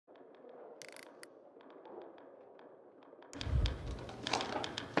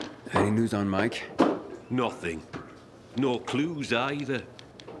Any news on Mike? Nothing. No clues either.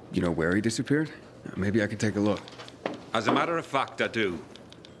 You know where he disappeared? Maybe I could take a look. As a matter of fact, I do.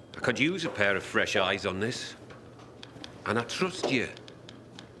 I could use a pair of fresh eyes on this. And I trust you.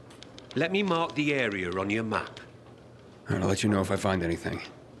 Let me mark the area on your map. I'll let you know if I find anything.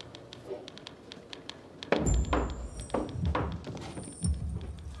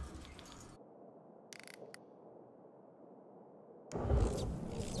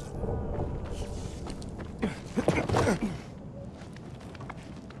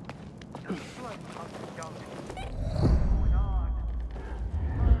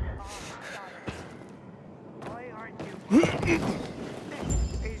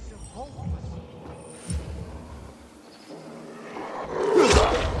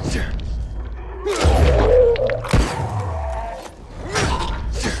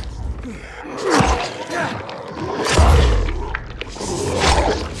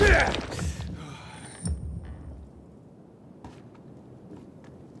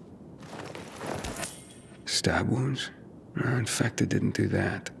 Stab wounds? Infected didn't do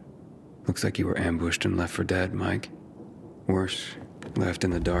that. Looks like you were ambushed and left for dead, Mike. Worse, left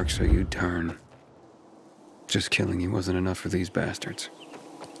in the dark so you'd turn. Just killing you wasn't enough for these bastards.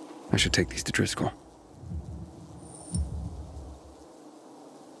 I should take these to Driscoll.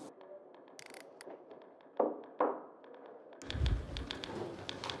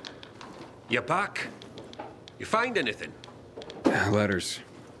 You're back? You find anything? Letters.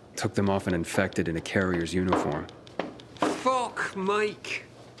 Took them off an infected in a carrier's uniform. Fuck, Mike.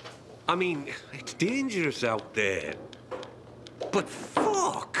 I mean, it's dangerous out there. But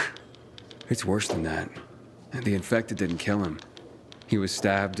fuck! It's worse than that. The infected didn't kill him. He was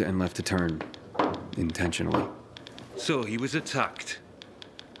stabbed and left to turn. Intentionally. So he was attacked.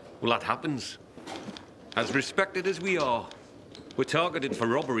 Well, that happens. As respected as we are, we're targeted for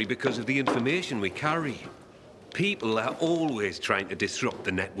robbery because of the information we carry. People are always trying to disrupt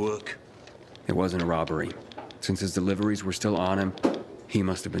the network. It wasn't a robbery. Since his deliveries were still on him, he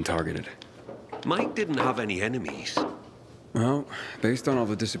must have been targeted. Mike didn't have any enemies. Well, based on all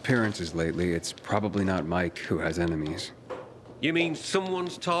the disappearances lately, it's probably not Mike who has enemies. You mean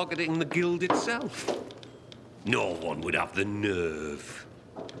someone's targeting the guild itself? No one would have the nerve.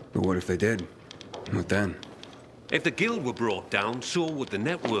 But what if they did? What then? If the guild were brought down, so would the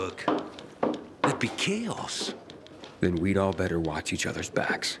network. There'd be chaos. Then we'd all better watch each other's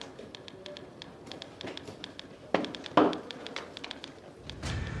backs.